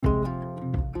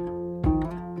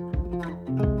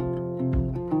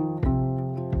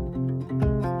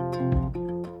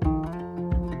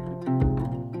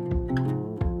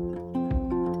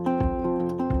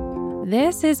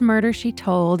This is Murder, She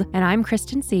Told, and I'm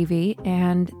Kristen Seavey,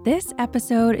 and this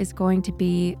episode is going to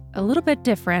be a little bit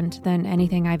different than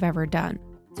anything I've ever done.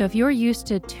 So if you're used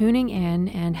to tuning in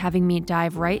and having me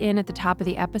dive right in at the top of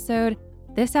the episode,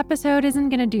 this episode isn't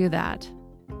going to do that.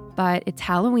 But it's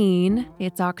Halloween,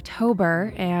 it's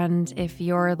October, and if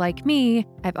you're like me,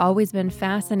 I've always been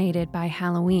fascinated by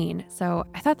Halloween, so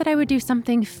I thought that I would do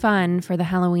something fun for the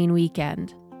Halloween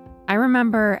weekend. I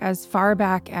remember as far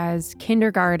back as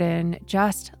kindergarten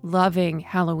just loving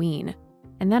Halloween.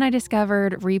 And then I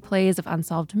discovered replays of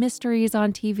Unsolved Mysteries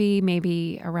on TV,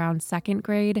 maybe around second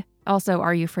grade. Also,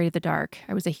 Are You Afraid of the Dark?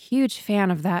 I was a huge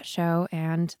fan of that show,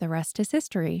 and the rest is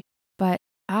history. But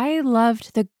I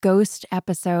loved the ghost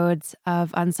episodes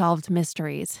of Unsolved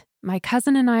Mysteries. My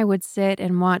cousin and I would sit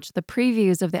and watch the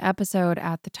previews of the episode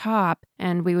at the top,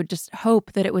 and we would just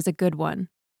hope that it was a good one.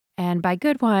 And by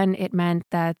good one, it meant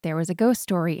that there was a ghost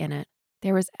story in it.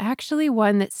 There was actually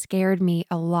one that scared me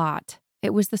a lot.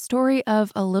 It was the story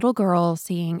of a little girl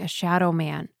seeing a shadow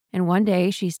man. And one day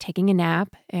she's taking a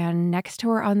nap, and next to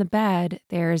her on the bed,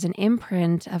 there's an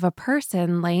imprint of a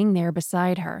person laying there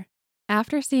beside her.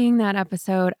 After seeing that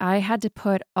episode, I had to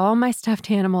put all my stuffed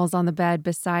animals on the bed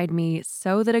beside me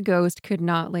so that a ghost could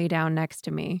not lay down next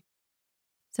to me.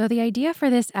 So the idea for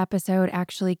this episode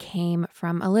actually came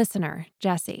from a listener,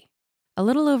 Jesse. A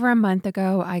little over a month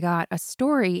ago, I got a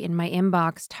story in my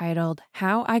inbox titled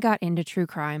How I Got Into True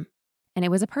Crime, and it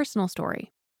was a personal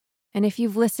story. And if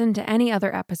you've listened to any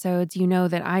other episodes, you know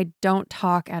that I don't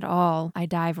talk at all. I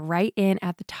dive right in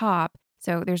at the top,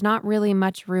 so there's not really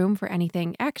much room for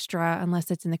anything extra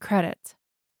unless it's in the credits.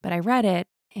 But I read it,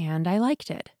 and I liked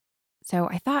it. So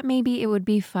I thought maybe it would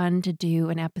be fun to do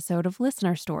an episode of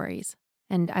listener stories.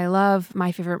 And I love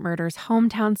My Favorite Murders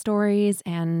hometown stories,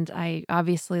 and I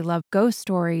obviously love ghost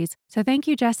stories. So thank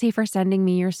you, Jesse, for sending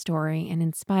me your story and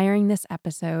inspiring this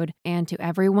episode, and to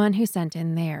everyone who sent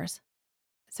in theirs.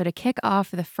 So to kick off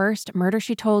the first Murder,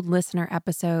 She Told listener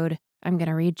episode, I'm going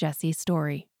to read Jesse's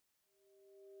story.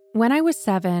 When I was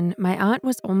 7, my aunt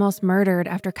was almost murdered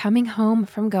after coming home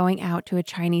from going out to a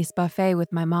Chinese buffet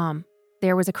with my mom.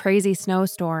 There was a crazy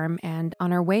snowstorm, and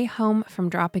on our way home from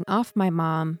dropping off my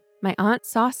mom, my aunt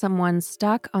saw someone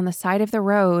stuck on the side of the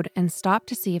road and stopped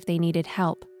to see if they needed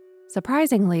help.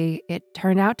 Surprisingly, it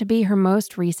turned out to be her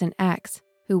most recent ex,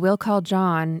 who we'll call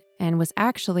John, and was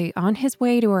actually on his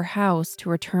way to her house to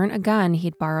return a gun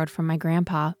he'd borrowed from my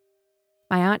grandpa.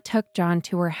 My aunt took John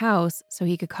to her house so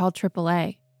he could call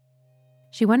AAA.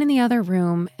 She went in the other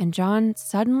room, and John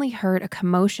suddenly heard a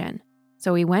commotion.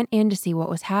 So he went in to see what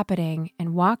was happening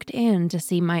and walked in to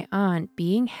see my aunt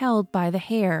being held by the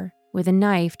hair with a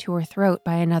knife to her throat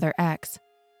by another ex.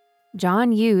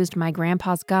 John used my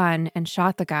grandpa's gun and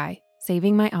shot the guy,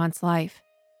 saving my aunt's life.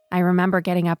 I remember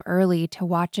getting up early to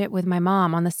watch it with my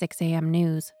mom on the 6 a.m.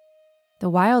 news. The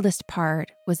wildest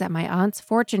part was that my aunt's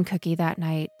fortune cookie that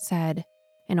night said,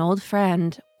 "An old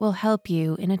friend will help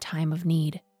you in a time of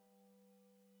need."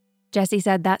 Jesse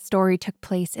said that story took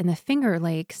place in the Finger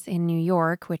Lakes in New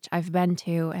York, which I've been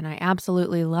to, and I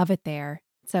absolutely love it there.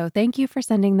 So thank you for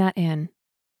sending that in.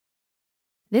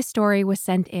 This story was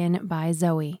sent in by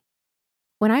Zoe.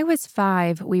 When I was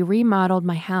 5, we remodeled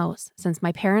my house since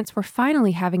my parents were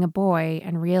finally having a boy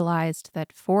and realized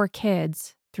that 4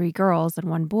 kids, 3 girls and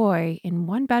 1 boy, in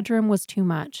 1 bedroom was too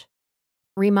much.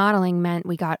 Remodeling meant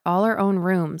we got all our own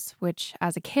rooms, which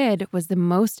as a kid was the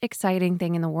most exciting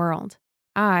thing in the world.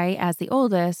 I, as the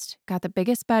oldest, got the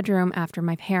biggest bedroom after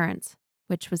my parents,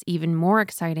 which was even more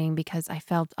exciting because I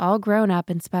felt all grown up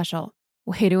and special.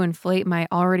 Way to inflate my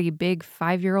already big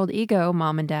 5-year-old ego,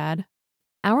 Mom and Dad.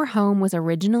 Our home was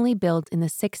originally built in the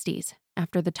 60s,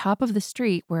 after the top of the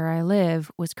street where I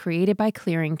live was created by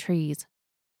clearing trees.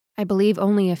 I believe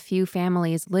only a few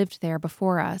families lived there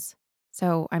before us,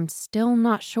 so I'm still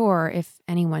not sure if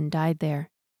anyone died there.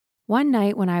 One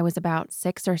night when I was about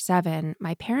 6 or 7,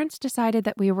 my parents decided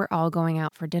that we were all going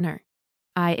out for dinner.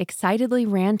 I excitedly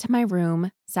ran to my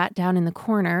room, sat down in the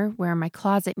corner where my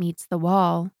closet meets the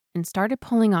wall, and started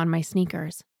pulling on my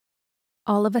sneakers.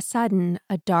 All of a sudden,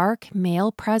 a dark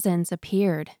male presence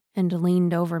appeared and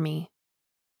leaned over me.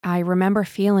 I remember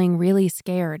feeling really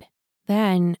scared.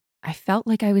 Then, I felt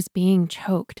like I was being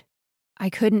choked. I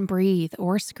couldn't breathe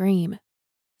or scream.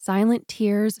 Silent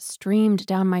tears streamed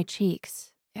down my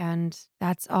cheeks, and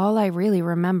that's all I really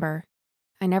remember.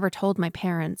 I never told my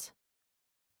parents.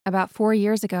 About 4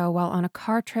 years ago, while on a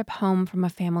car trip home from a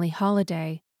family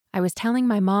holiday, I was telling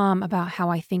my mom about how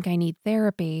I think I need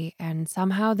therapy, and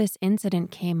somehow this incident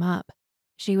came up.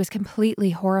 She was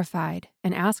completely horrified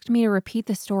and asked me to repeat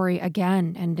the story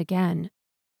again and again.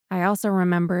 I also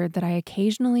remembered that I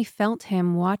occasionally felt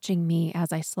him watching me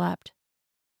as I slept.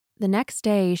 The next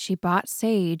day, she bought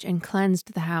sage and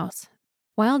cleansed the house.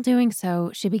 While doing so,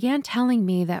 she began telling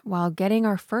me that while getting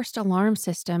our first alarm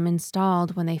system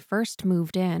installed when they first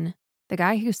moved in, the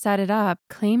guy who set it up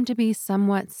claimed to be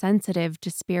somewhat sensitive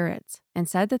to spirits and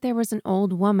said that there was an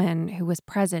old woman who was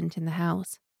present in the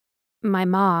house. My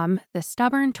mom, the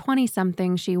stubborn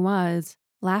 20-something she was,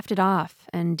 laughed it off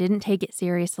and didn't take it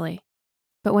seriously.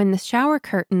 But when the shower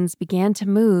curtains began to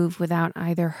move without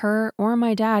either her or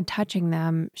my dad touching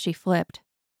them, she flipped.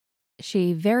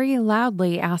 She very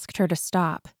loudly asked her to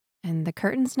stop, and the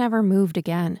curtains never moved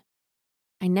again.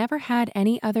 I never had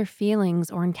any other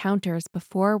feelings or encounters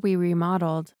before we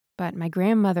remodeled, but my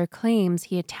grandmother claims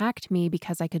he attacked me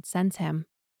because I could sense him.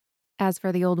 As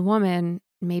for the old woman,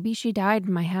 maybe she died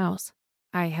in my house.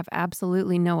 I have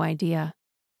absolutely no idea.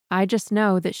 I just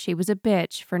know that she was a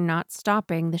bitch for not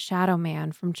stopping the shadow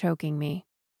man from choking me.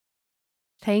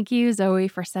 Thank you, Zoe,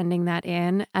 for sending that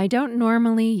in. I don't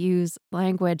normally use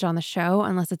language on the show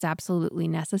unless it's absolutely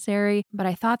necessary, but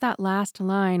I thought that last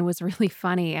line was really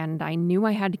funny and I knew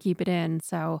I had to keep it in.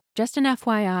 So just an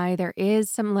FYI, there is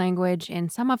some language in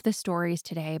some of the stories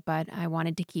today, but I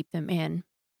wanted to keep them in.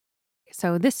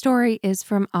 So this story is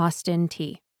from Austin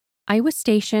T. I was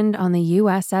stationed on the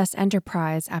USS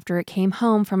Enterprise after it came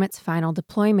home from its final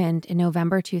deployment in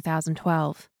November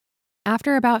 2012.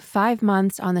 After about 5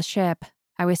 months on the ship,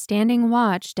 I was standing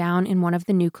watch down in one of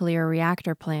the nuclear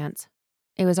reactor plants.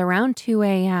 It was around 2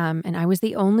 a.m. and I was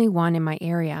the only one in my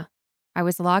area. I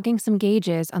was logging some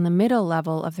gauges on the middle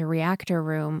level of the reactor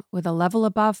room with a level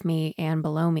above me and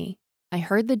below me. I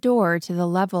heard the door to the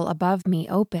level above me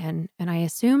open, and I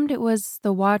assumed it was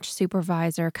the watch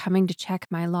supervisor coming to check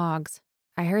my logs.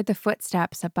 I heard the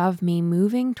footsteps above me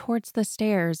moving towards the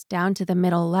stairs down to the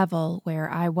middle level where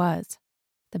I was.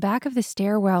 The back of the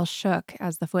stairwell shook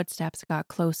as the footsteps got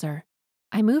closer.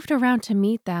 I moved around to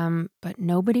meet them, but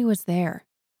nobody was there.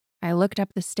 I looked up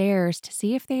the stairs to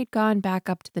see if they'd gone back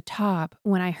up to the top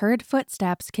when I heard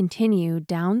footsteps continue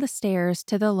down the stairs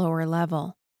to the lower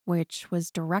level, which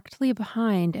was directly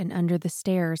behind and under the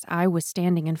stairs I was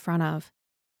standing in front of.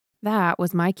 That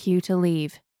was my cue to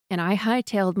leave, and I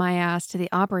hightailed my ass to the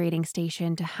operating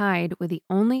station to hide with the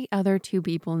only other 2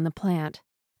 people in the plant.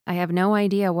 I have no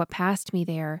idea what passed me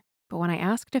there, but when I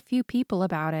asked a few people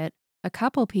about it, a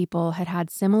couple people had had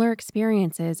similar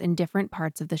experiences in different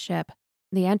parts of the ship.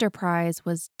 The Enterprise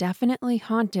was definitely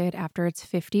haunted after its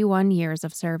 51 years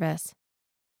of service.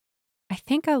 I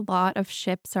think a lot of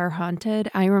ships are haunted.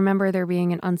 I remember there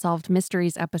being an Unsolved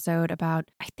Mysteries episode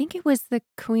about, I think it was the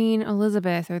Queen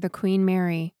Elizabeth or the Queen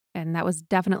Mary, and that was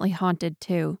definitely haunted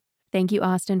too. Thank you,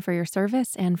 Austin, for your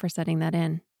service and for setting that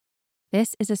in.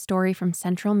 This is a story from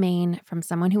Central Maine from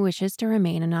someone who wishes to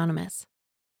remain anonymous.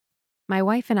 My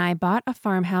wife and I bought a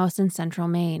farmhouse in Central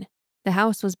Maine. The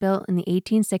house was built in the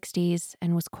 1860s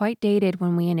and was quite dated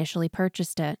when we initially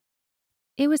purchased it.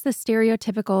 It was the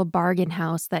stereotypical bargain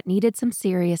house that needed some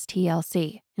serious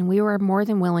TLC, and we were more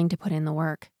than willing to put in the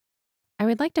work. I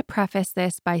would like to preface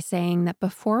this by saying that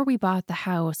before we bought the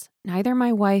house, neither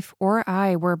my wife or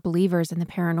I were believers in the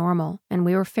paranormal, and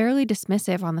we were fairly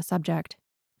dismissive on the subject.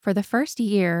 For the first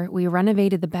year, we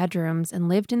renovated the bedrooms and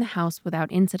lived in the house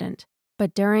without incident.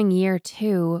 But during year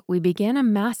 2, we began a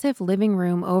massive living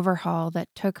room overhaul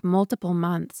that took multiple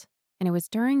months, and it was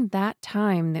during that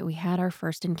time that we had our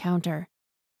first encounter.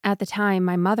 At the time,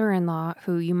 my mother-in-law,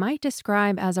 who you might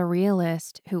describe as a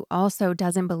realist who also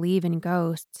doesn't believe in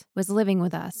ghosts, was living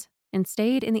with us and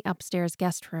stayed in the upstairs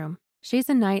guest room. She's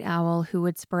a night owl who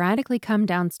would sporadically come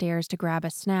downstairs to grab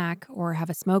a snack or have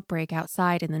a smoke break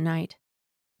outside in the night.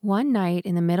 One night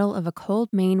in the middle of a cold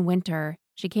Maine winter,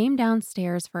 she came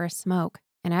downstairs for a smoke,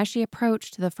 and as she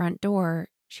approached the front door,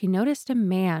 she noticed a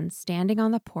man standing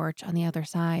on the porch on the other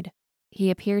side.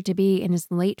 He appeared to be in his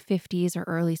late 50s or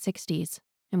early 60s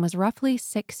and was roughly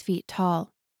 6 feet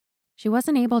tall. She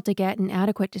wasn't able to get an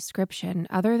adequate description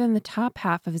other than the top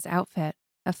half of his outfit,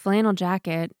 a flannel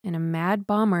jacket and a Mad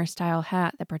Bomber-style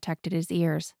hat that protected his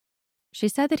ears. She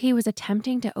said that he was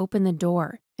attempting to open the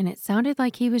door, and it sounded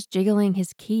like he was jiggling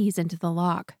his keys into the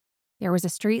lock. There was a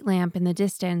street lamp in the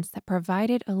distance that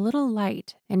provided a little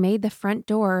light and made the front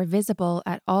door visible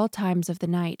at all times of the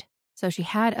night, so she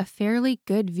had a fairly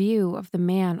good view of the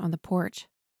man on the porch.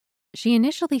 She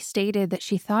initially stated that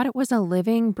she thought it was a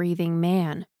living, breathing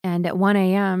man, and at 1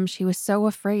 a.m. she was so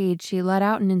afraid she let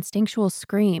out an instinctual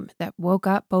scream that woke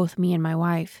up both me and my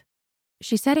wife.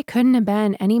 She said it couldn't have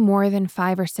been any more than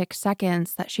 5 or 6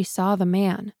 seconds that she saw the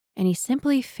man, and he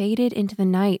simply faded into the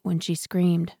night when she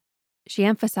screamed. She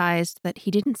emphasized that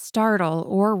he didn't startle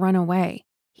or run away.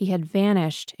 He had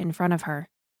vanished in front of her.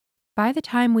 By the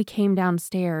time we came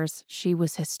downstairs, she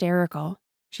was hysterical.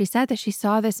 She said that she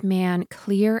saw this man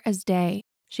clear as day.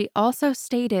 She also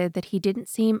stated that he didn't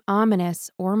seem ominous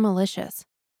or malicious.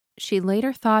 She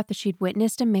later thought that she'd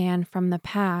witnessed a man from the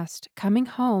past coming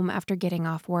home after getting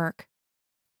off work.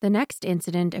 The next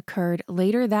incident occurred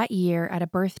later that year at a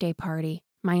birthday party.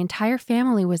 My entire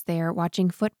family was there watching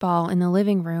football in the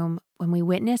living room when we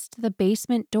witnessed the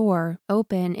basement door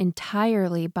open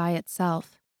entirely by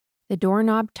itself. The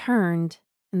doorknob turned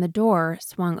and the door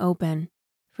swung open.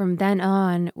 From then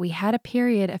on, we had a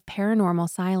period of paranormal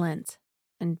silence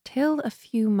until a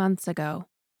few months ago.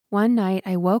 One night,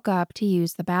 I woke up to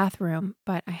use the bathroom,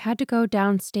 but I had to go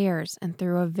downstairs and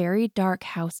through a very dark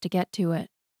house to get to it.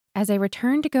 As I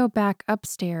returned to go back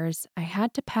upstairs, I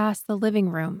had to pass the living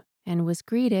room and was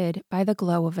greeted by the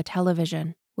glow of a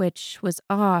television, which was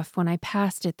off when I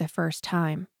passed it the first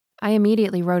time. I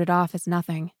immediately wrote it off as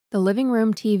nothing. The living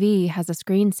room TV has a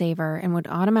screensaver and would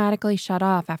automatically shut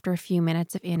off after a few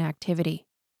minutes of inactivity.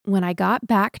 When I got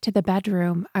back to the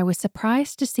bedroom, I was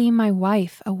surprised to see my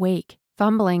wife awake,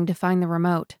 fumbling to find the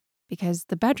remote, because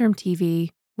the bedroom TV,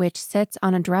 which sits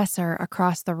on a dresser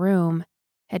across the room,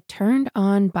 had turned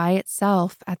on by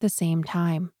itself at the same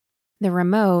time. The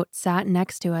remote sat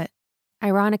next to it.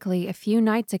 Ironically, a few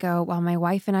nights ago, while my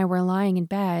wife and I were lying in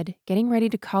bed, getting ready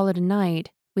to call it a night,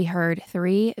 we heard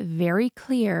 3 very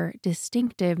clear,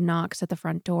 distinctive knocks at the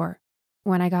front door.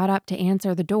 When I got up to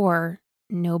answer the door,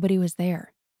 nobody was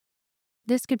there.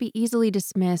 This could be easily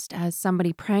dismissed as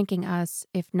somebody pranking us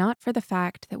if not for the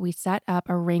fact that we set up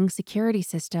a Ring security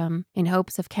system in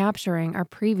hopes of capturing our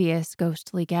previous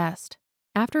ghostly guest.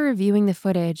 After reviewing the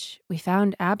footage, we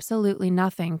found absolutely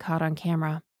nothing caught on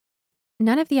camera.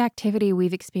 None of the activity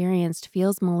we've experienced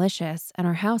feels malicious, and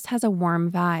our house has a warm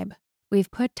vibe.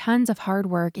 We've put tons of hard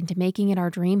work into making it our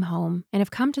dream home and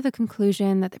have come to the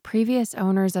conclusion that the previous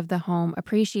owners of the home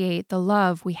appreciate the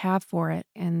love we have for it,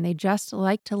 and they just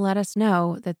like to let us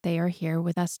know that they are here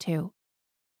with us too.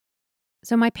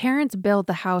 So my parents built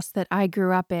the house that I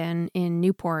grew up in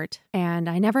Newport, and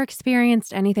I never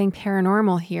experienced anything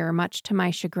paranormal here, much to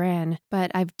my chagrin,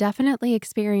 but I've definitely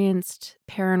experienced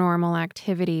paranormal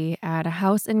activity at a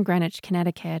house in Greenwich,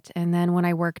 Connecticut, and then when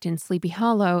I worked in Sleepy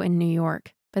Hollow in New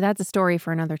York. But that's a story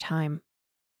for another time.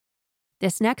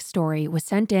 This next story was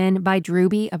sent in by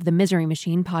Drewby of the Misery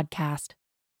Machine podcast.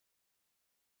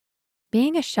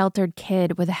 Being a sheltered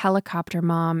kid with a helicopter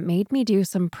mom made me do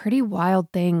some pretty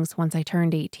wild things once I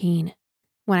turned 18.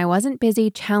 When I wasn't busy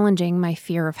challenging my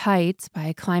fear of heights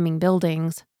by climbing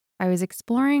buildings, I was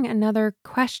exploring another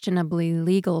questionably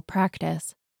legal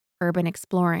practice, urban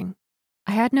exploring.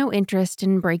 I had no interest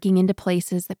in breaking into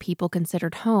places that people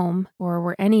considered home or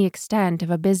were any extent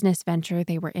of a business venture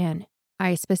they were in.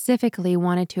 I specifically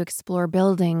wanted to explore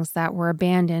buildings that were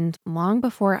abandoned long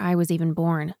before I was even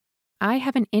born. I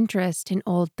have an interest in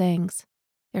old things.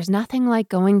 There's nothing like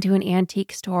going to an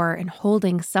antique store and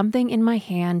holding something in my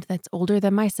hand that's older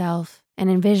than myself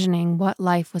and envisioning what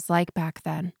life was like back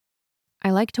then. I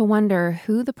like to wonder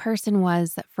who the person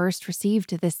was that first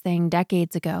received this thing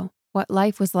decades ago, what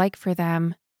life was like for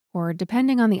them, or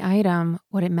depending on the item,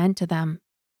 what it meant to them.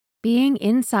 Being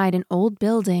inside an old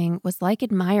building was like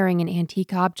admiring an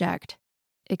antique object,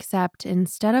 except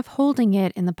instead of holding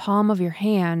it in the palm of your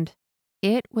hand,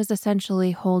 it was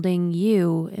essentially holding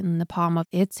you in the palm of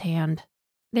its hand.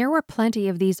 There were plenty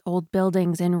of these old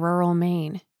buildings in rural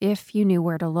Maine, if you knew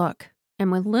where to look.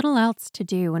 And with little else to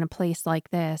do in a place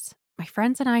like this, my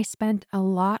friends and I spent a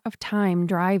lot of time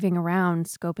driving around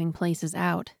scoping places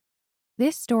out.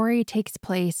 This story takes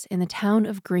place in the town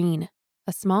of Greene,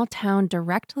 a small town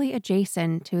directly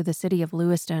adjacent to the city of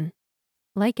Lewiston.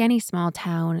 Like any small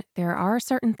town, there are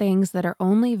certain things that are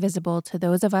only visible to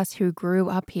those of us who grew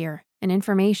up here, and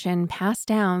information passed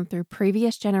down through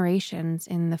previous generations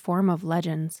in the form of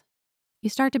legends. You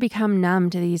start to become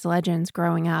numb to these legends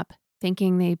growing up,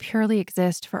 thinking they purely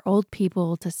exist for old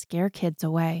people to scare kids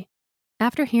away.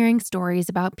 After hearing stories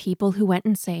about people who went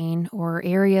insane or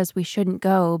areas we shouldn't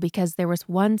go because there was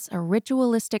once a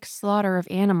ritualistic slaughter of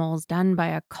animals done by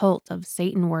a cult of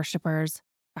Satan worshippers,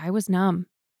 I was numb.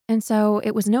 And so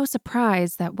it was no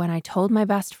surprise that when I told my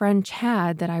best friend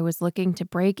Chad that I was looking to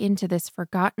break into this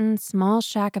forgotten small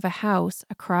shack of a house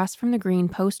across from the Greene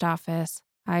post office,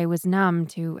 I was numb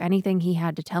to anything he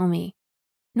had to tell me.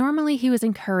 Normally he was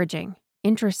encouraging,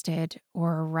 interested,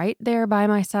 or right there by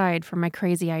my side for my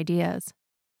crazy ideas.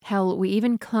 Hell, we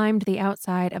even climbed the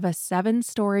outside of a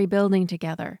 7-story building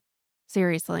together.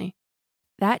 Seriously.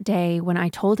 That day, when I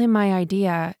told him my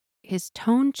idea, his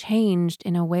tone changed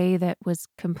in a way that was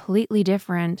completely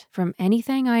different from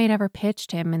anything I had ever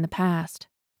pitched him in the past.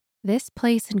 This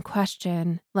place in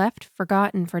question, left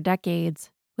forgotten for decades,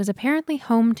 was apparently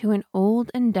home to an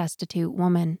old and destitute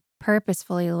woman,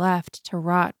 purposefully left to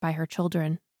rot by her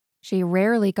children. She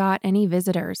rarely got any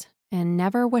visitors, and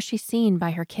never was she seen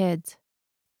by her kids.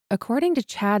 According to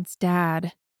Chad's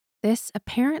dad, this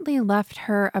apparently left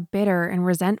her a bitter and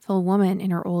resentful woman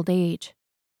in her old age.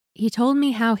 He told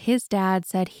me how his dad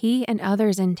said he and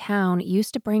others in town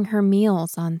used to bring her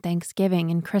meals on Thanksgiving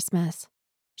and Christmas.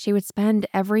 She would spend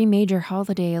every major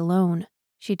holiday alone.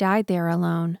 She died there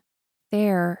alone.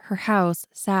 There, her house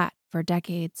sat for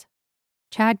decades.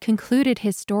 Chad concluded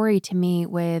his story to me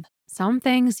with, "Some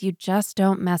things you just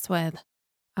don't mess with."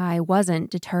 I wasn't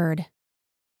deterred.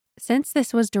 Since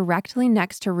this was directly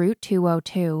next to Route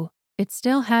 202, it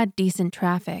still had decent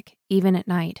traffic, even at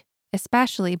night,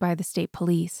 especially by the state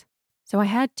police. So I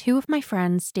had two of my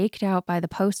friends staked out by the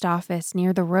post office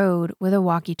near the road with a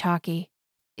walkie-talkie.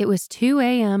 It was 2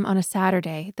 a.m. on a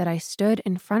Saturday that I stood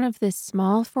in front of this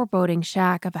small, foreboding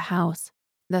shack of a house.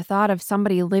 The thought of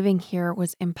somebody living here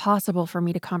was impossible for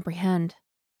me to comprehend.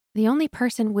 The only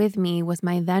person with me was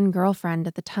my then girlfriend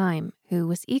at the time, who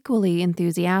was equally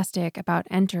enthusiastic about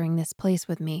entering this place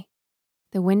with me.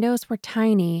 The windows were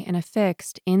tiny and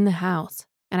affixed in the house,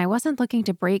 and I wasn't looking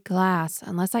to break glass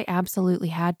unless I absolutely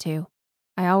had to.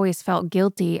 I always felt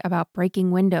guilty about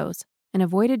breaking windows and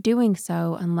avoided doing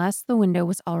so unless the window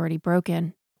was already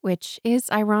broken, which is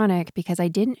ironic because I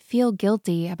didn't feel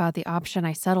guilty about the option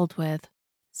I settled with,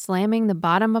 slamming the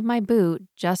bottom of my boot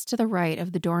just to the right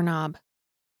of the doorknob.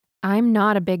 I'm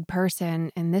not a big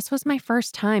person, and this was my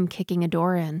first time kicking a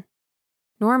door in.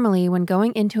 Normally, when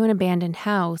going into an abandoned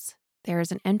house, there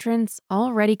is an entrance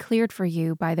already cleared for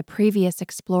you by the previous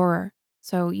explorer,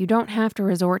 so you don't have to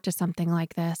resort to something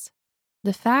like this.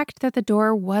 The fact that the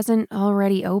door wasn't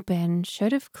already open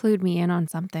should have clued me in on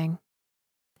something.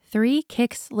 3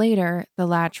 kicks later, the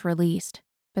latch released,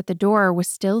 but the door was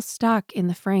still stuck in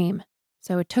the frame,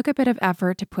 so it took a bit of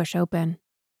effort to push open.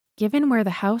 Given where the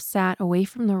house sat away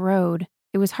from the road,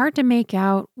 it was hard to make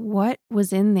out what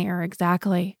was in there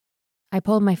exactly. I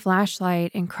pulled my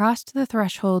flashlight and crossed the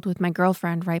threshold with my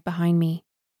girlfriend right behind me.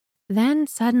 Then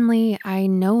suddenly, I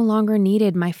no longer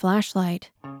needed my flashlight.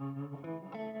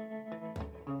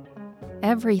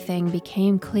 Everything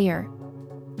became clear,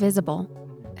 visible.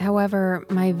 However,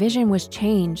 my vision was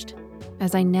changed,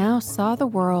 as I now saw the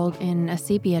world in a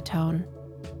sepia tone.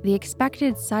 The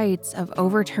expected sights of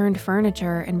overturned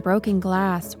furniture and broken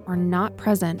glass were not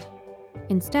present.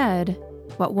 Instead,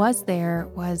 what was there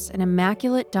was an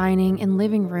immaculate dining and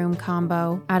living room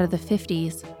combo out of the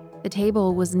 50s. The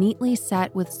table was neatly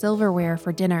set with silverware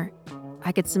for dinner.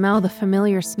 I could smell the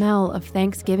familiar smell of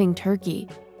Thanksgiving turkey.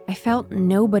 I felt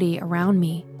nobody around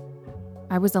me.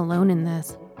 I was alone in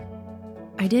this.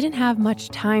 I didn't have much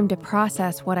time to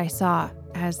process what I saw,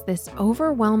 as this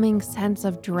overwhelming sense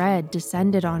of dread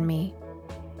descended on me.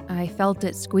 I felt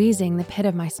it squeezing the pit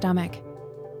of my stomach.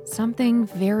 Something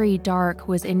very dark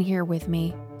was in here with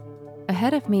me.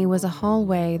 Ahead of me was a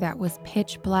hallway that was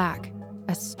pitch black,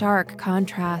 a stark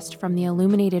contrast from the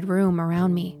illuminated room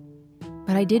around me.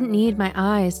 But I didn't need my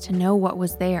eyes to know what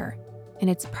was there, and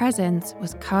its presence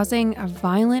was causing a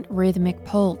violent rhythmic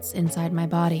pulse inside my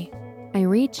body. I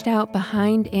reached out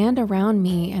behind and around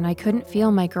me, and I couldn't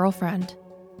feel my girlfriend.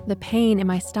 The pain in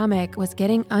my stomach was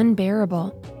getting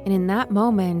unbearable, and in that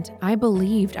moment, I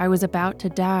believed I was about to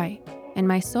die, and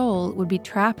my soul would be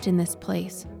trapped in this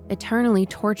place, eternally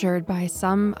tortured by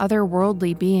some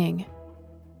otherworldly being.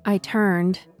 I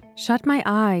turned, shut my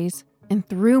eyes, and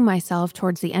threw myself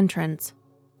towards the entrance.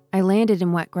 I landed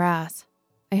in wet grass.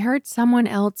 I heard someone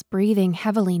else breathing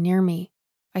heavily near me.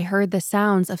 I heard the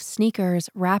sounds of sneakers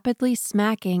rapidly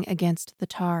smacking against the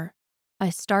tar. I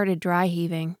started dry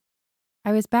heaving.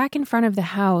 I was back in front of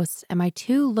the house, and my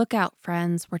 2 lookout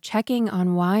friends were checking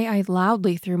on why I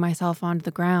loudly threw myself onto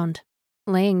the ground.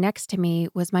 Laying next to me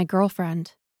was my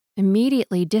girlfriend.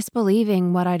 Immediately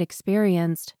disbelieving what I'd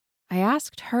experienced, I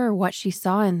asked her what she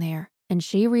saw in there, and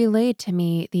she relayed to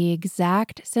me the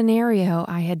exact scenario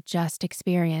I had just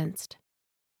experienced.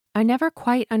 I never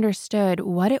quite understood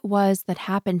what it was that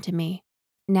happened to me.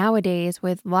 Nowadays,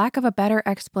 with lack of a better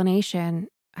explanation,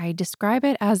 I describe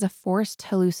it as a forced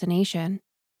hallucination.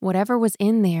 Whatever was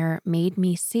in there made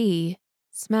me see,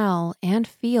 smell, and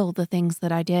feel the things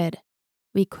that I did.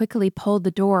 We quickly pulled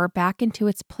the door back into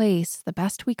its place the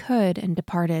best we could and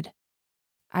departed.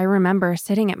 I remember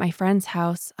sitting at my friend's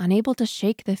house, unable to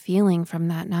shake the feeling from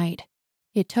that night.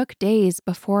 It took days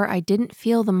before I didn't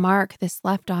feel the mark this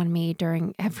left on me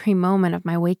during every moment of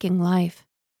my waking life.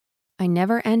 I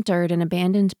never entered an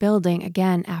abandoned building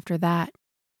again after that.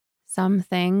 Some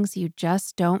things you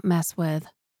just don't mess with.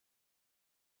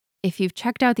 If you've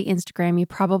checked out the Instagram, you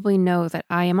probably know that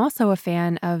I am also a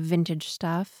fan of vintage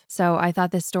stuff, so I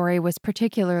thought this story was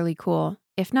particularly cool.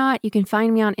 If not, you can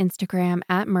find me on Instagram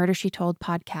at Murder She Told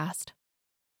Podcast.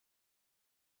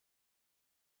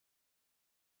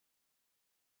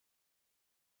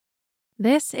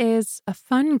 This is a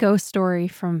fun ghost story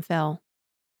from Phil.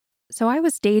 So I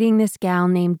was dating this gal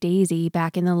named Daisy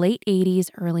back in the late 80s,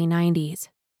 early 90s.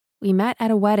 We met at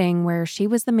a wedding where she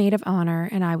was the maid of honor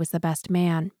and I was the best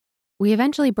man. We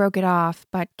eventually broke it off,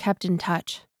 but kept in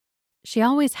touch. She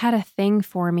always had a thing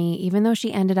for me, even though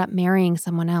she ended up marrying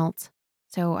someone else.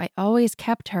 So I always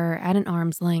kept her at an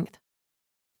arm's length.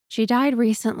 She died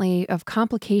recently of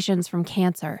complications from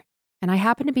cancer, and I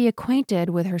happened to be acquainted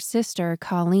with her sister,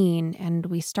 Colleen, and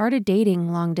we started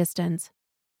dating long distance.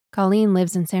 Colleen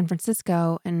lives in San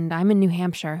Francisco, and I'm in New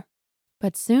Hampshire.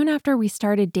 But soon after we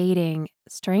started dating,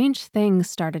 strange things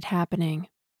started happening.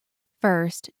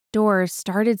 First, doors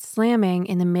started slamming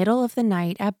in the middle of the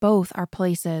night at both our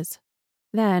places.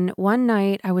 Then, one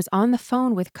night, I was on the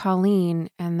phone with Colleen,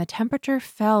 and the temperature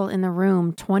fell in the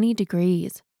room 20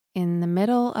 degrees in the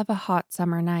middle of a hot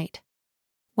summer night.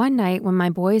 One night when my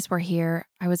boys were here,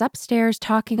 I was upstairs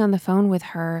talking on the phone with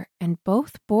her, and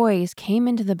both boys came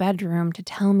into the bedroom to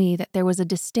tell me that there was a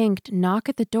distinct knock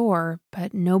at the door,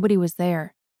 but nobody was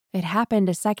there. It happened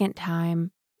a second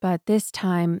time, but this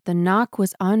time the knock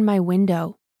was on my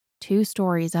window, 2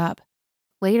 stories up.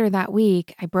 Later that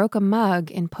week, I broke a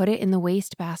mug and put it in the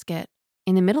wastebasket.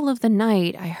 In the middle of the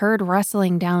night, I heard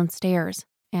rustling downstairs,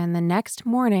 and the next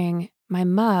morning, my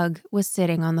mug was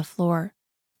sitting on the floor.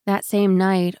 That same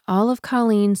night, all of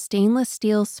Colleen's stainless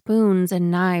steel spoons and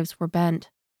knives were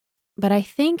bent. But I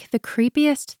think the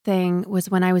creepiest thing was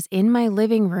when I was in my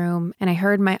living room and I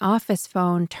heard my office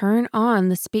phone turn on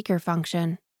the speaker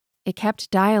function. It kept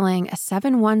dialing a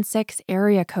 716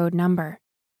 area code number.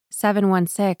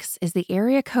 716 is the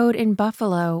area code in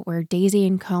Buffalo where Daisy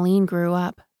and Colleen grew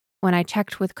up. When I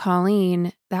checked with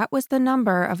Colleen, that was the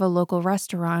number of a local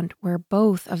restaurant where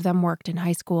both of them worked in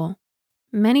high school.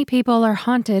 Many people are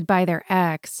haunted by their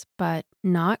ex, but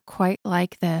not quite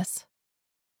like this.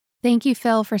 Thank you,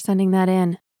 Phil, for sending that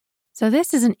in. So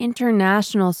this is an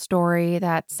international story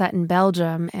that's set in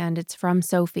Belgium, and it's from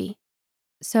Sophie.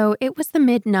 So it was the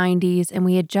mid-90s, and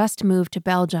we had just moved to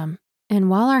Belgium. And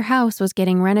while our house was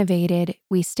getting renovated,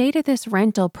 we stayed at this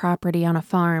rental property on a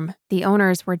farm. The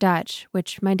owners were Dutch,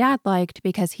 which my dad liked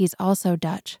because he's also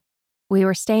Dutch. We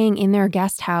were staying in their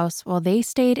guest house while they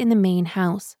stayed in the main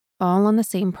house, all on the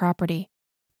same property.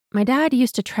 My dad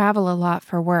used to travel a lot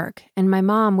for work, and my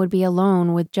mom would be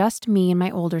alone with just me and my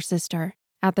older sister.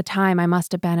 At the time, I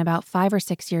must have been about 5 or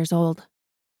 6 years old.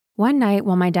 One night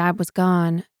while my dad was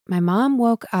gone, my mom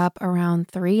woke up around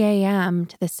 3 a.m.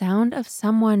 to the sound of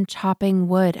someone chopping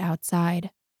wood outside.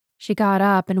 She got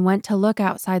up and went to look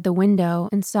outside the window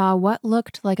and saw what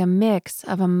looked like a mix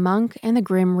of a monk and the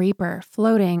Grim Reaper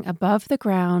floating above the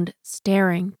ground,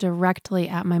 staring directly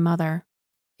at my mother.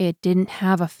 It didn't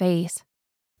have a face.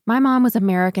 My mom was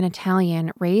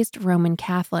American-Italian, raised Roman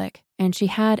Catholic, and she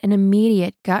had an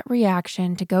immediate gut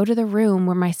reaction to go to the room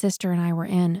where my sister and I were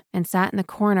in and sat in the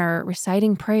corner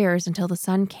reciting prayers until the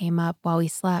sun came up while we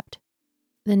slept.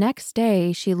 The next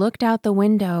day, she looked out the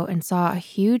window and saw a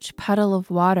huge puddle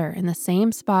of water in the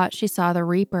same spot she saw the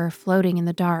Reaper floating in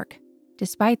the dark,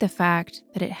 despite the fact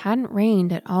that it hadn't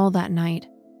rained at all that night.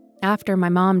 After my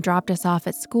mom dropped us off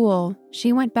at school,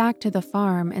 she went back to the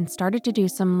farm and started to do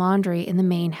some laundry in the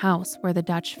main house where the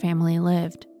Dutch family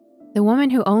lived. The woman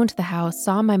who owned the house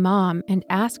saw my mom and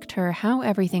asked her how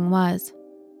everything was.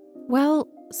 Well,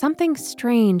 something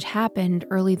strange happened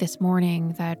early this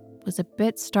morning that was a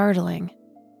bit startling.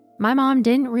 My mom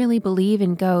didn't really believe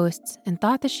in ghosts and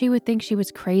thought that she would think she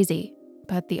was crazy,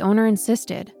 but the owner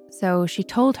insisted, so she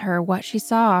told her what she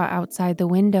saw outside the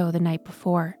window the night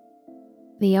before.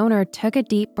 The owner took a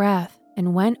deep breath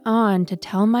and went on to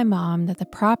tell my mom that the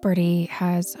property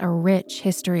has a rich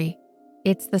history.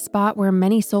 It's the spot where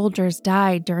many soldiers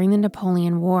died during the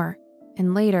Napoleon War,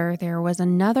 and later there was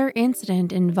another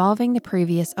incident involving the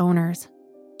previous owners.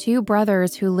 2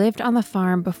 brothers who lived on the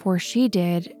farm before she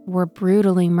did were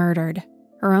brutally murdered.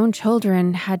 Her own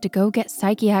children had to go get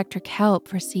psychiatric help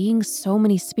for seeing so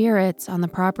many spirits on the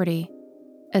property.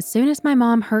 As soon as my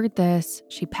mom heard this,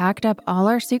 she packed up all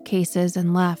our suitcases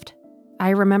and left. I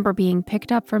remember being picked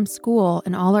up from school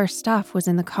and all our stuff was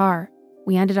in the car.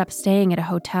 We ended up staying at a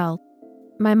hotel.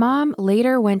 My mom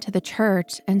later went to the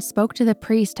church and spoke to the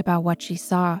priest about what she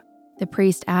saw. The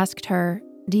priest asked her,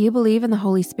 "Do you believe in the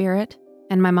Holy Spirit?"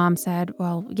 And my mom said,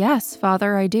 "Well, yes,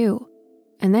 Father, I do."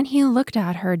 And then he looked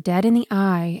at her dead in the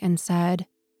eye and said,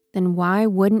 then why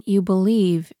wouldn't you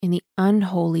believe in the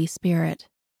unholy spirit?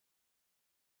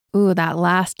 Ooh, that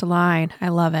last line, I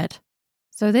love it.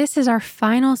 So this is our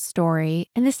final story,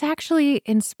 and this actually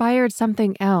inspired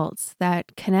something else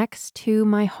that connects to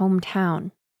my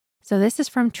hometown. So this is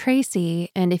from Tracy,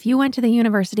 and if you went to the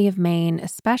University of Maine,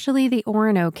 especially the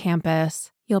Orono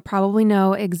campus, you'll probably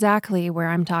know exactly where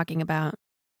I'm talking about.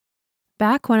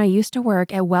 Back when I used to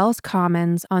work at Wells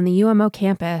Commons on the UMO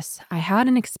campus, I had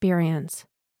an experience.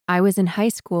 I was in high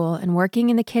school and working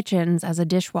in the kitchens as a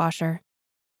dishwasher.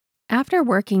 After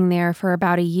working there for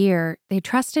about a year, they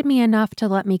trusted me enough to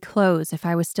let me close if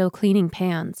I was still cleaning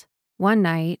pans. One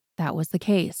night, that was the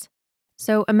case.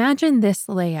 So imagine this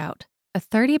layout. A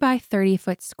 30 by 30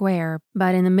 foot square,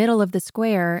 but in the middle of the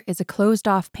square is a closed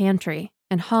off pantry,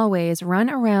 and hallways run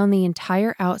around the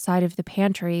entire outside of the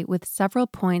pantry with several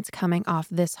points coming off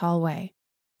this hallway.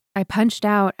 I punched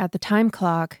out at the time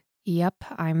clock, yep,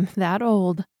 I'm that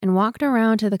old, and walked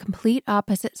around to the complete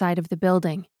opposite side of the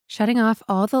building, shutting off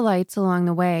all the lights along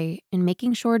the way and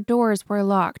making sure doors were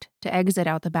locked to exit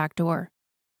out the back door.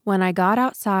 When I got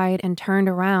outside and turned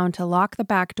around to lock the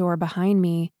back door behind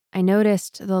me, I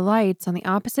noticed the lights on the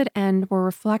opposite end were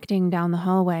reflecting down the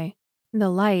hallway. The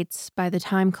lights by the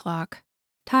time clock.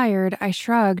 Tired, I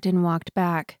shrugged and walked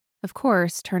back, of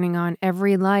course, turning on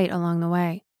every light along the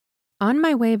way. On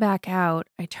my way back out,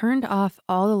 I turned off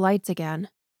all the lights again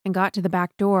and got to the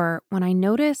back door when I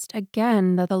noticed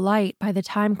again that the light by the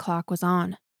time clock was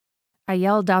on. I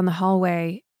yelled down the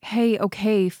hallway, "Hey,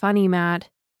 okay, funny, Matt."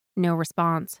 No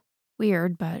response.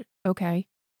 Weird, but okay.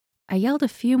 I yelled a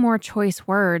few more choice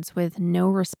words with no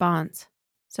response.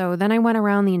 So then I went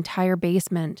around the entire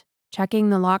basement, checking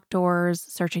the locked doors,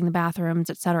 searching the bathrooms,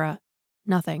 etc.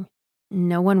 Nothing.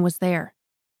 No one was there.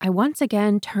 I once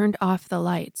again turned off the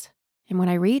lights, and when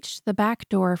I reached the back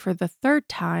door for the third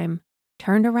time,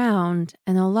 turned around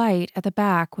and the light at the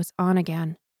back was on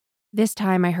again. This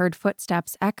time I heard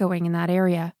footsteps echoing in that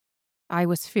area. I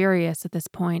was furious at this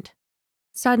point.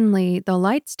 Suddenly, the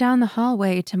lights down the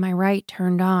hallway to my right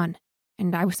turned on,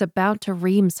 and I was about to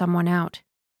ream someone out.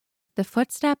 The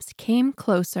footsteps came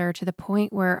closer to the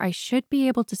point where I should be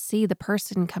able to see the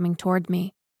person coming toward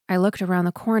me. I looked around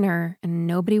the corner, and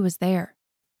nobody was there.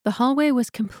 The hallway was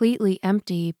completely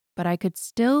empty, but I could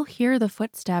still hear the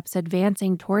footsteps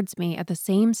advancing towards me at the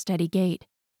same steady gait.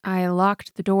 I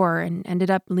locked the door and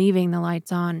ended up leaving the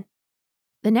lights on.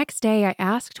 The next day, I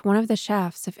asked one of the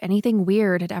chefs if anything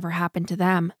weird had ever happened to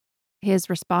them. His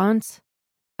response,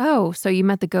 "Oh, so you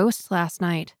met the ghost last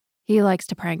night. He likes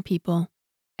to prank people.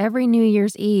 Every New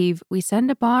Year's Eve, we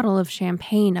send a bottle of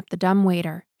champagne up the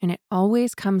dumbwaiter, and it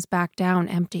always comes back down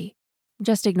empty.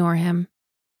 Just ignore him."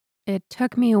 It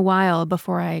took me a while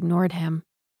before I ignored him.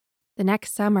 The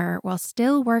next summer, while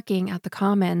still working at the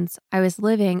Commons, I was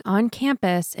living on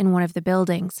campus in one of the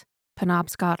buildings,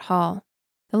 Penobscot Hall.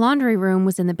 The laundry room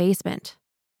was in the basement,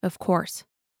 of course.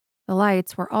 The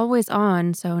lights were always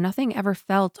on, so nothing ever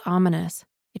felt ominous.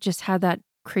 It just had that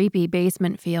creepy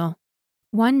basement feel.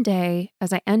 One day,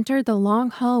 as I entered the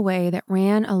long hallway that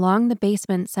ran along the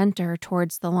basement center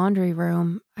towards the laundry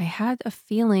room, I had a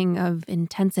feeling of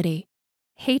intensity.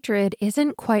 Hatred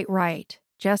isn't quite right,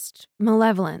 just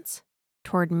malevolence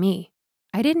toward me.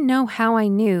 I didn't know how I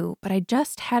knew, but I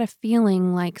just had a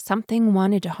feeling like something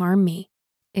wanted to harm me.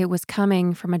 It was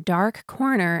coming from a dark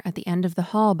corner at the end of the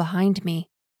hall behind me,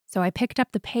 so I picked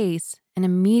up the pace and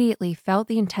immediately felt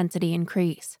the intensity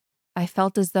increase. I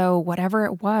felt as though whatever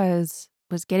it was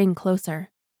getting closer.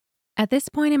 At this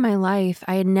point in my life,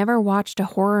 I had never watched a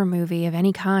horror movie of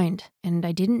any kind, and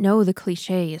I didn't know the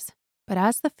cliches. But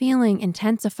as the feeling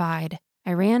intensified,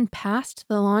 I ran past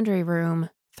the laundry room,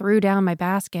 threw down my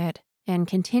basket, and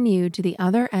continued to the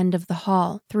other end of the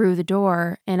hall, through the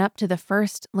door, and up to the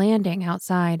first landing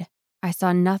outside. I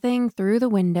saw nothing through the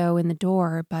window in the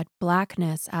door but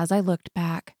blackness as I looked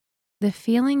back. The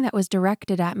feeling that was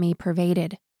directed at me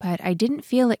pervaded, but I didn't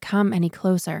feel it come any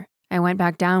closer. I went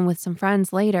back down with some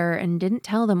friends later and didn't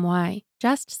tell them why,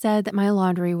 just said that my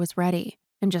laundry was ready,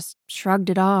 and just shrugged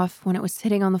it off when it was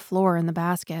sitting on the floor in the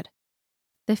basket.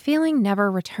 The feeling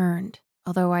never returned,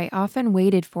 although I often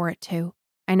waited for it to.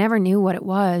 I never knew what it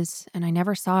was, and I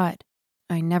never saw it.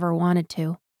 I never wanted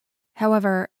to.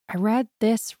 However, I read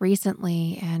this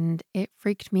recently, and it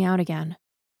freaked me out again.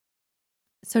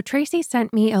 So Tracy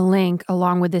sent me a link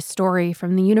along with this story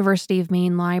from the University of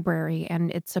Maine Library, and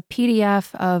it's a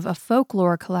PDF of a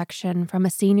folklore collection from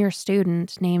a senior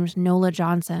student named Nola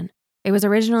Johnson. It was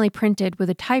originally printed with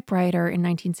a typewriter in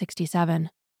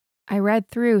 1967. I read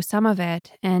through some of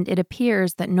it, and it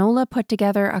appears that Nola put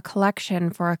together a collection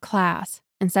for a class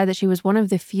and said that she was one of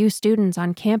the few students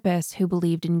on campus who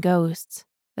believed in ghosts.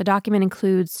 The document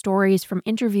includes stories from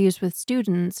interviews with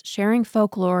students sharing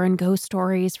folklore and ghost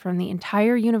stories from the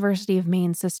entire University of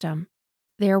Maine system.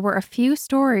 There were a few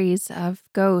stories of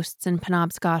ghosts in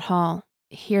Penobscot Hall.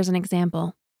 Here's an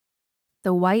example.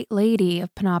 The White Lady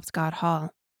of Penobscot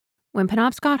Hall. When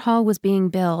Penobscot Hall was being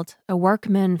built, a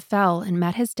workman fell and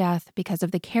met his death because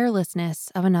of the carelessness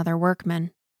of another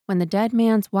workman. When the dead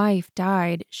man's wife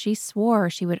died, she swore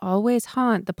she would always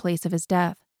haunt the place of his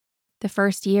death. The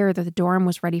first year that the dorm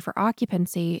was ready for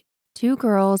occupancy, 2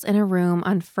 girls in a room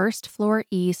on first floor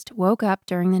east woke up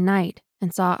during the night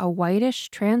and saw a whitish,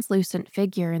 translucent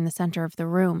figure in the center of the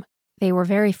room. They were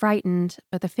very frightened,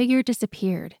 but the figure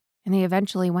disappeared, and they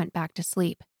eventually went back to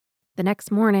sleep. The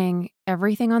next morning,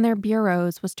 everything on their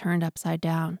bureaus was turned upside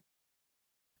down.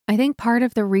 I think part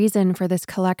of the reason for this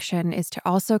collection is to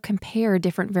also compare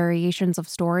different variations of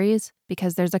stories,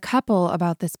 because there's a couple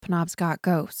about this Penobscot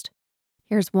ghost.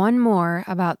 Here's one more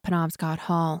about Penobscot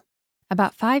Hall.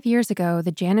 About 5 years ago,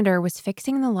 the janitor was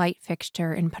fixing the light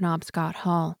fixture in Penobscot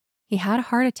Hall. He had a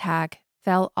heart attack,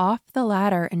 fell off the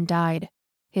ladder, and died.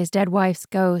 His dead wife's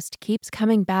ghost keeps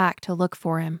coming back to look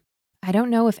for him. I don't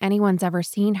know if anyone's ever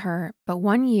seen her, but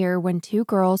one year when 2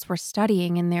 girls were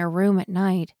studying in their room at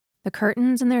night, the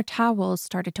curtains in their towels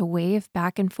started to wave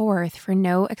back and forth for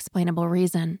no explainable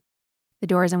reason. The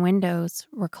doors and windows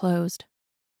were closed.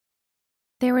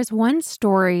 There was one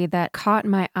story that caught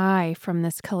my eye from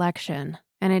this collection,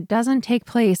 and it doesn't take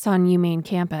place on UMaine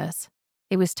campus.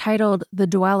 It was titled The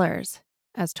Dwellers,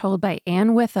 as told by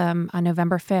Ann Witham on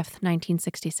November 5th,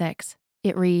 1966.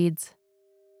 It reads,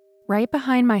 "Right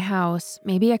behind my house,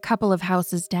 maybe a couple of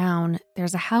houses down,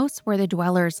 there's a house where the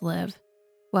dwellers live.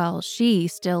 Well, she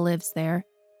still lives there.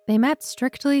 They met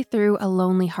strictly through a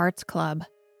Lonely Hearts Club.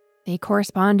 They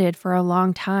corresponded for a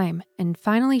long time, and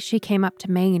finally she came up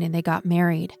to Maine and they got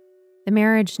married. The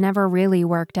marriage never really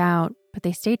worked out, but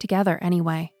they stayed together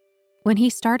anyway. When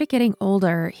he started getting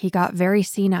older, he got very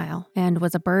senile and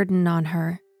was a burden on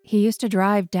her. He used to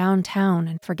drive downtown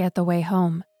and forget the way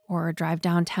home, or drive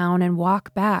downtown and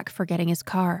walk back forgetting his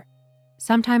car.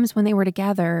 Sometimes when they were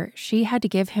together, she had to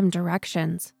give him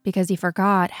directions because he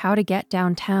forgot how to get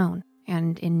downtown,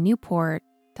 and in Newport,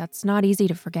 that's not easy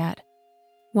to forget.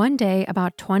 One day,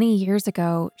 about 20 years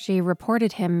ago, she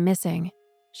reported him missing.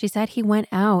 She said he went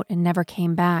out and never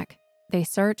came back. They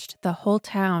searched the whole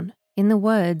town, in the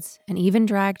woods, and even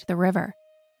dragged the river,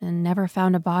 and never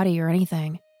found a body or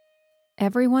anything.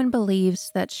 Everyone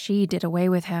believes that she did away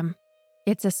with him.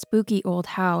 It's a spooky old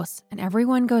house, and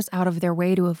everyone goes out of their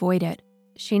way to avoid it.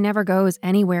 She never goes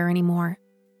anywhere anymore.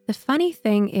 The funny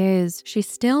thing is, she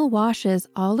still washes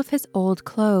all of his old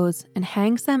clothes and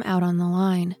hangs them out on the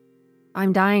line.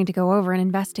 I'm dying to go over and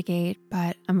investigate,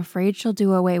 but I'm afraid she'll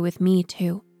do away with me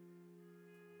too."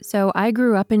 So I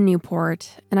grew up in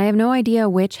Newport, and I have no idea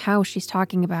which house she's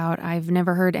talking about. I've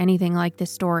never heard anything like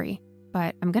this story,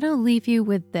 but I'm gonna leave you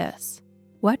with this.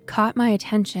 What caught my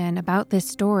attention about this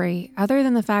story, other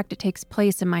than the fact it takes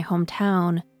place in my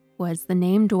hometown, was the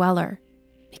name Dweller.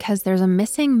 Because there's a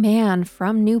missing man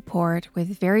from Newport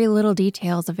with very little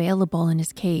details available in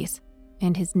his case,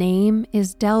 and his name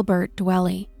is Delbert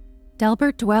Dwelly.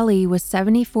 Delbert Dwelly was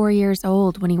 74 years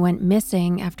old when he went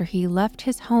missing after he left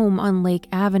his home on Lake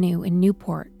Avenue in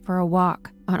Newport for a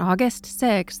walk on August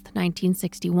 6,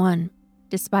 1961.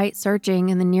 Despite searching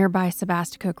in the nearby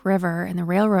Sebasticook River and the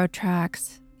railroad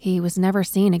tracks, he was never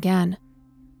seen again.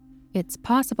 It's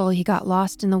possible he got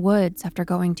lost in the woods after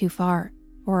going too far,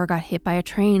 or got hit by a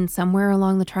train somewhere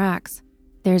along the tracks.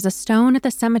 There's a stone at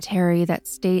the cemetery that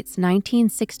states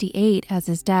 1968 as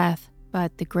his death,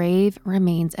 but the grave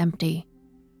remains empty.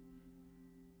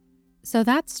 So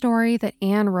that story that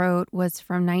Anne wrote was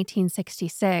from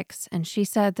 1966, and she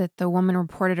said that the woman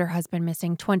reported her husband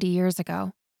missing 20 years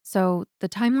ago. So the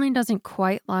timeline doesn't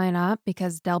quite line up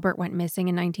because Delbert went missing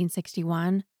in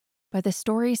 1961, but the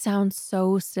story sounds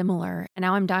so similar, and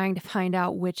now I'm dying to find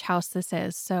out which house this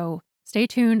is, so stay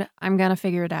tuned, I'm gonna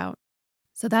figure it out.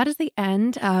 So that is the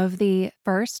end of the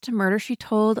first Murder, She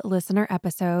Told listener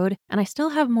episode, and I still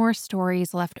have more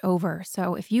stories left over.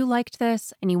 So if you liked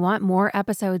this and you want more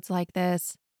episodes like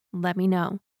this, let me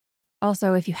know.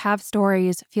 Also, if you have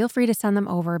stories, feel free to send them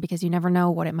over because you never know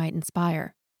what it might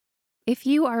inspire. If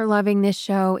you are loving this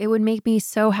show, it would make me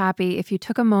so happy if you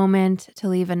took a moment to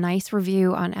leave a nice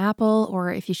review on Apple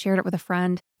or if you shared it with a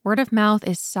friend. Word of mouth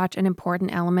is such an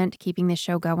important element to keeping this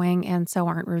show going, and so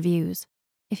aren't reviews.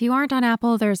 If you aren't on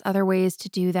Apple, there's other ways to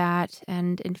do that,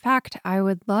 and in fact, I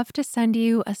would love to send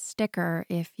you a sticker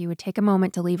if you would take a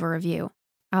moment to leave a review.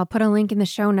 I'll put a link in the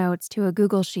show notes to a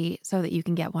Google Sheet so that you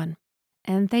can get one.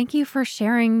 And thank you for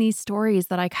sharing these stories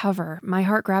that I cover. My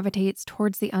heart gravitates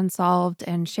towards the unsolved,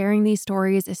 and sharing these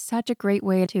stories is such a great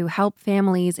way to help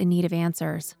families in need of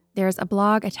answers. There's a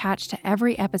blog attached to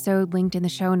every episode linked in the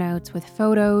show notes with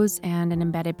photos and an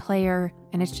embedded player,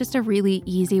 and it's just a really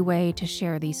easy way to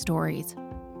share these stories.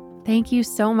 Thank you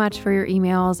so much for your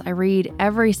emails. I read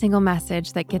every single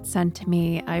message that gets sent to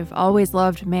me. I've always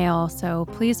loved mail, so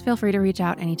please feel free to reach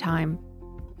out anytime.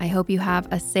 I hope you have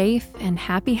a safe and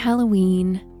happy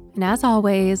Halloween. And as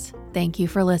always, thank you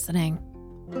for listening.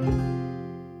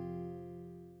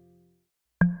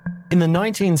 In the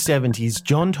 1970s,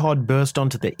 John Todd burst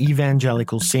onto the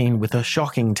evangelical scene with a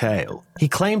shocking tale. He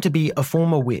claimed to be a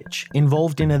former witch,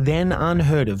 involved in a then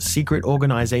unheard of secret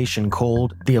organization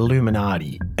called the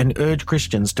Illuminati, and urged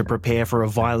Christians to prepare for a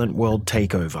violent world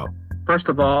takeover. First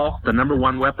of all, the number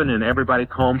one weapon in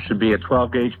everybody's home should be a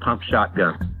 12-gauge pump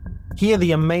shotgun. Hear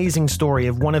the amazing story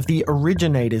of one of the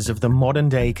originators of the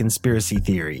modern-day conspiracy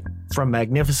theory. From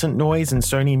Magnificent Noise and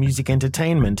Sony Music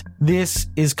Entertainment, this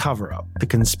is Cover Up, the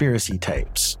Conspiracy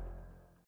Tapes.